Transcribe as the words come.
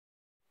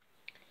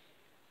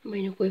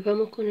Bueno, pues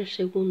vamos con el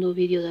segundo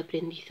vídeo de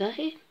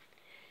aprendizaje.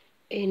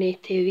 En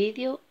este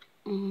vídeo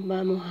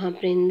vamos a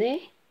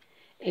aprender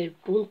el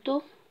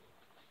punto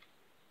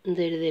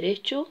del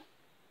derecho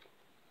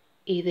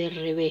y del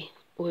revés,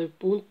 o el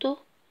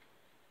punto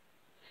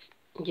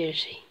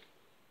jersey,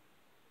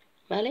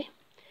 ¿vale?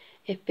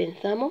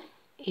 Pensamos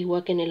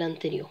igual que en el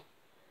anterior,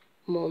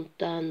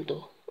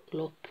 montando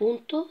los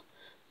puntos.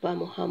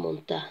 Vamos a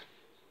montar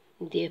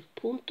 10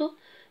 puntos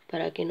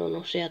para que no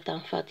nos sea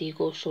tan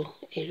fatigoso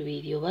el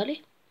vídeo,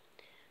 ¿vale?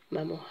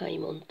 Vamos a ir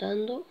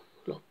montando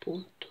los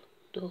puntos.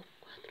 2,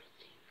 4,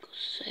 5,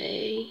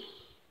 6,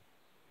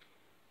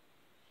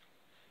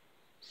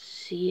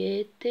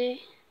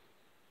 7,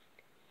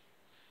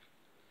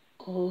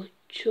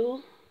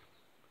 8,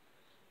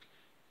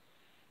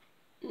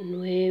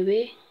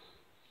 9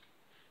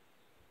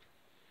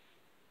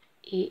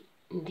 y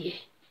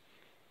 10.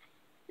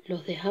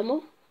 Los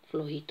dejamos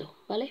flojitos,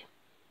 ¿vale?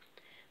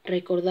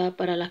 Recordad,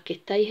 para las que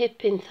estáis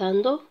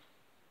pensando,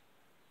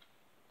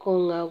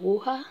 con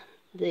agujas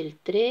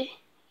del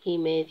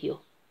 3,5,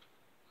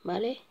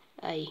 ¿vale?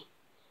 Ahí,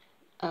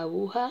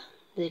 aguja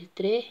del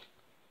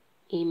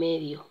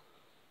 3,5.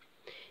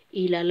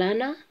 Y la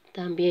lana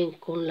también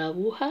con la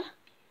aguja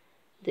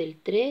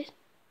del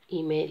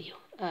 3,5.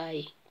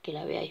 Ahí, que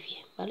la veáis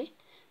bien, ¿vale?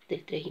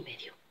 Del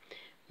 3,5.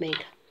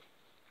 Venga.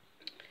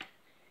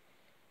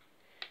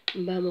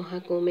 Vamos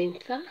a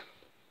comenzar.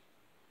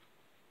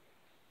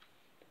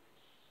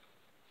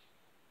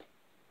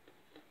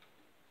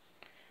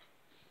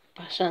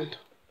 Pasando.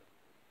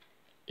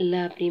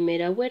 La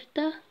primera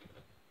vuelta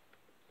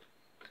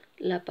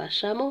la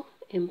pasamos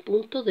en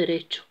punto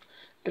derecho.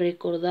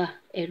 Recordad,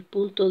 el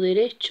punto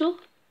derecho,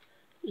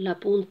 la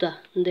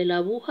punta de la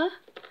aguja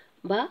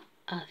va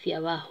hacia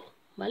abajo,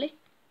 ¿vale?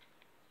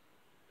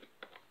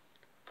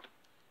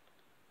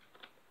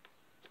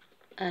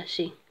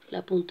 Así,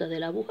 la punta de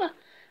la aguja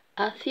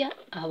hacia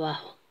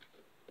abajo.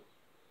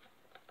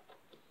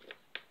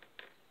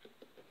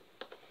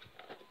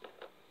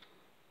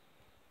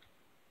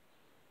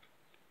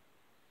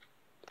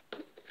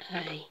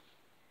 Ahí.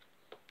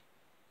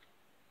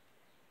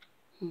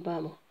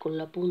 Vamos con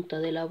la punta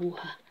de la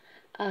aguja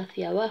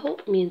hacia abajo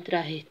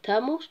mientras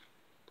estamos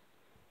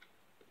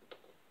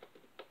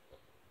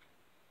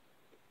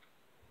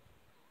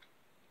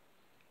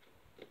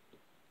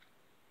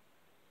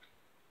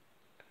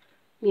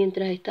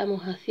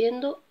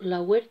haciendo la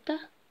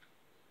vuelta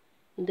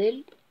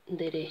del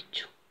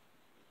derecho,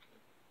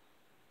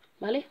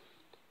 ¿vale?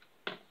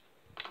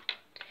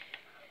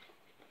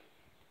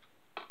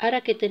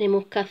 Ahora, ¿qué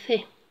tenemos que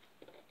hacer?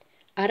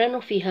 Ahora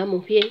nos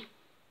fijamos bien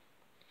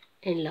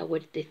en la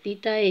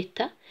vueltecita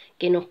esta,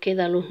 que nos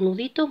quedan los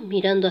nuditos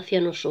mirando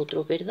hacia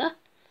nosotros, ¿verdad?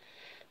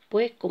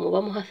 Pues como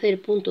vamos a hacer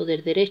punto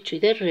del derecho y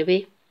del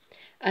revés,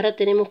 ahora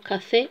tenemos que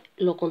hacer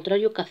lo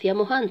contrario que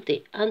hacíamos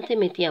antes. Antes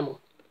metíamos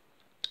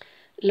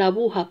la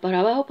aguja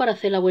para abajo para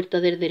hacer la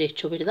vuelta del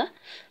derecho, ¿verdad?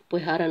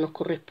 Pues ahora nos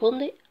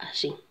corresponde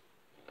así,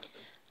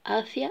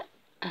 hacia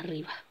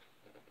arriba.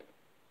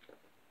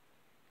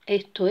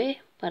 Esto es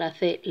para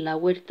hacer la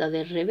vuelta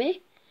del revés,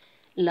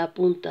 la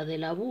punta de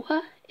la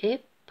aguja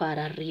es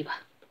para arriba.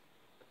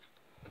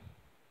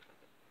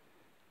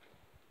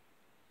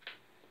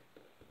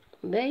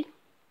 ¿Veis?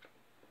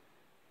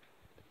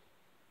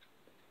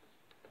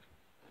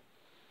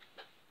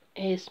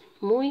 Es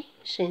muy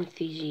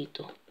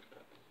sencillito.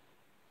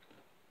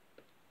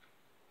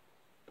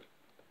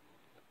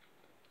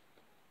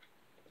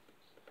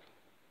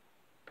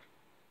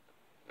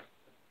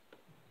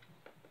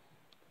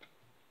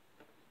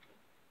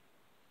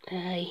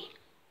 Ahí.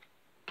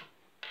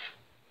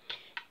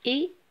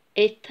 Y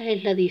esta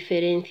es la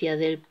diferencia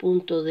del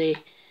punto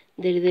del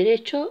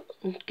derecho,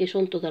 que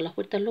son todas las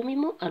vueltas lo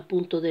mismo, al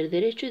punto del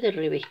derecho y del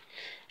revés.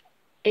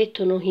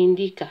 Esto nos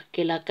indica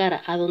que la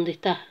cara, a donde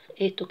está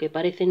esto que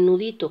parece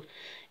nudito,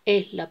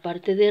 es la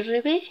parte del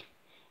revés,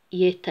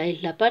 y esta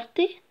es la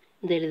parte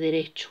del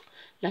derecho,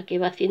 la que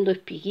va haciendo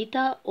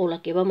espiguita o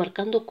la que va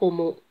marcando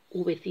como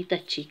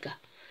vecitas chicas,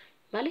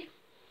 ¿vale?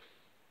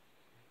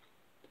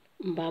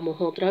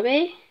 Vamos otra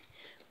vez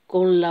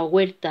con la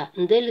vuelta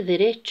del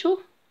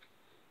derecho.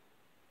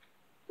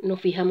 Nos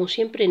fijamos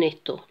siempre en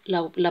esto,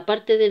 la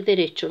parte del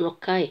derecho nos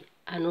cae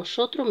a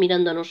nosotros,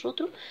 mirando a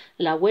nosotros,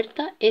 la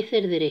vuelta es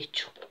del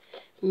derecho.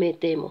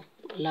 Metemos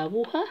la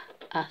aguja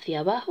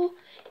hacia abajo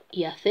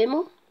y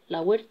hacemos la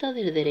vuelta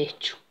del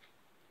derecho.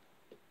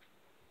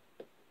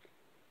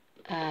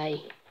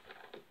 Ahí.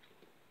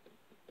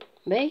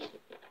 ¿Veis?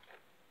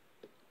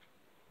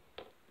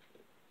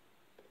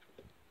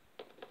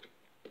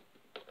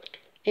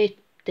 Es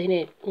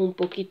tener un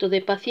poquito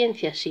de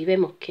paciencia si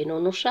vemos que no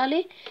nos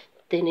sale,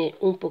 tener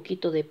un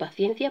poquito de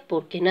paciencia,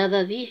 porque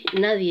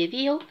nadie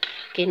dijo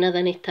que nada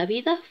en esta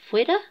vida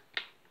fuera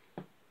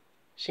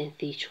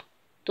sencillo.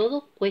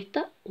 Todo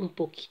cuesta un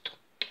poquito.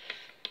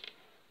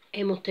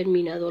 Hemos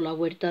terminado la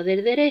vuelta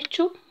del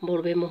derecho,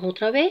 volvemos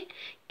otra vez,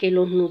 que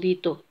los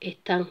nuditos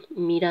están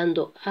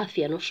mirando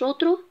hacia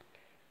nosotros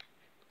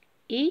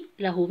y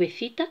las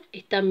uvecitas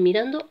están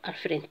mirando al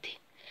frente.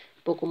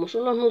 Pues como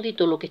son los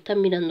nuditos los que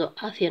están mirando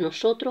hacia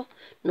nosotros,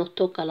 nos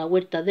toca la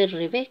vuelta del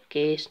revés,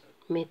 que es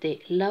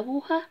meter la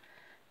aguja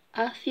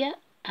hacia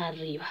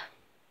arriba,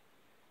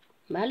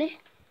 ¿vale?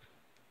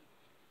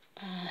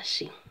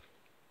 Así.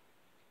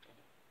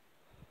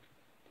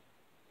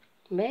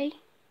 ¿Veis?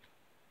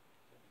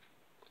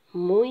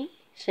 Muy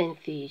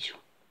sencillo.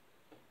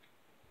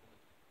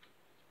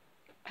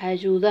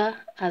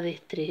 Ayuda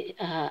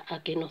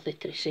a que nos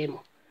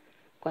estresemos.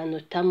 Cuando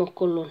estamos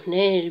con los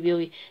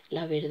nervios y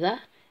la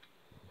verdad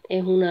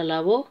es una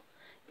labor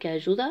que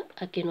ayuda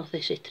a que nos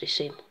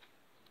desestresemos.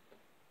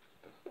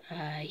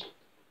 Ahí.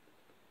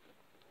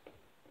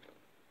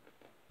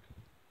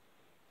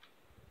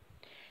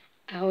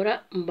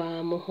 Ahora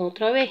vamos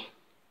otra vez.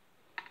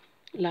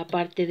 La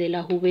parte de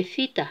las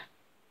uvecitas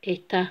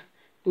está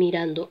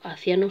mirando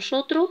hacia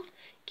nosotros,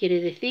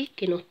 quiere decir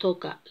que nos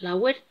toca la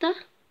vuelta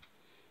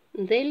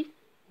del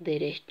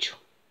derecho.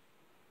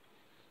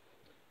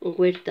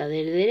 Vuelta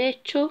del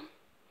derecho,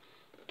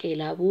 que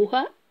la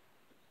aguja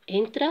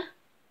entra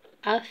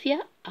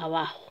hacia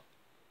abajo,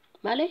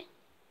 ¿vale?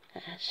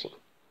 Así.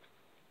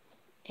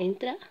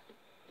 Entra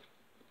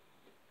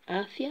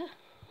hacia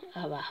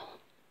abajo.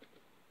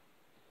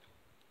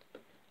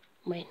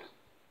 Bueno,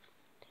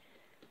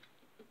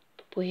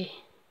 pues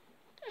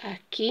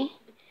aquí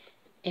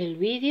el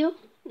vídeo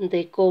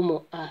de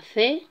cómo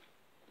hacer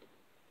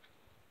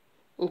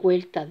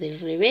vuelta del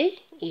revés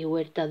y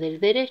vuelta del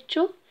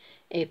derecho.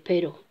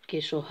 Espero que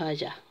os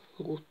haya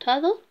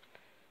gustado,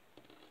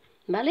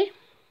 ¿vale?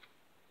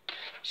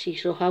 Si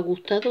os ha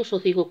gustado,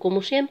 os digo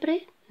como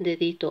siempre,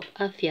 dedito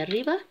hacia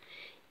arriba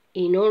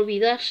y no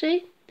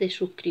olvidarse de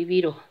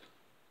suscribiros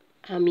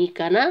a mi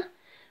canal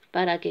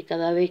para que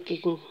cada vez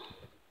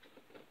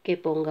que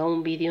ponga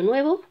un vídeo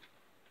nuevo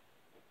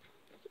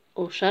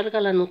os salga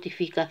la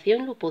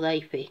notificación y lo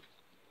podáis ver.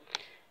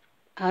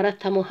 Ahora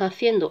estamos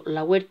haciendo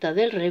la vuelta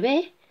del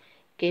revés,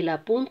 que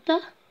la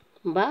punta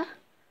va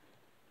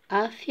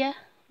hacia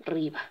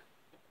arriba,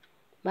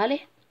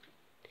 ¿vale?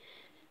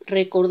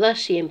 Recordad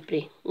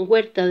siempre,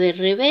 vuelta del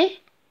revés,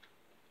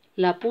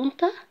 la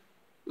punta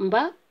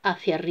va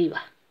hacia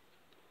arriba.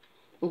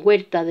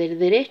 Vuelta del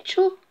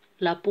derecho,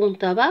 la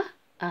punta va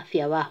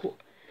hacia abajo.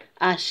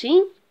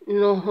 Así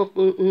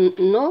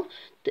no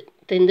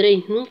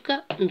tendréis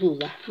nunca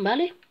dudas,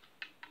 ¿vale?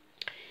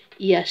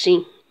 Y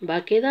así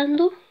va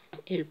quedando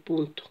el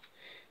punto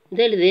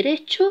del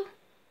derecho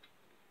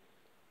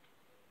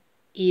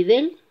y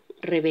del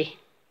revés,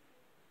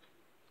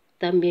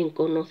 también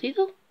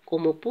conocido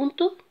como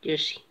punto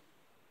jersey,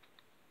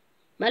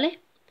 ¿vale?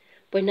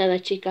 Pues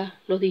nada, chicas,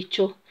 lo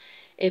dicho,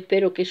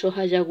 espero que os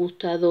haya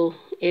gustado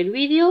el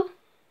vídeo.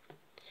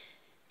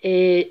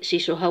 Si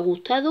os ha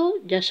gustado,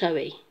 ya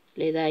sabéis,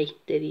 le dais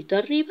dedito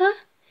arriba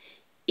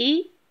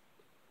y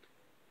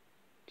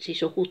si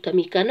os gusta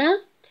mi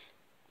canal,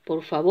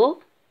 por favor,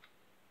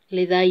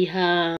 le dais a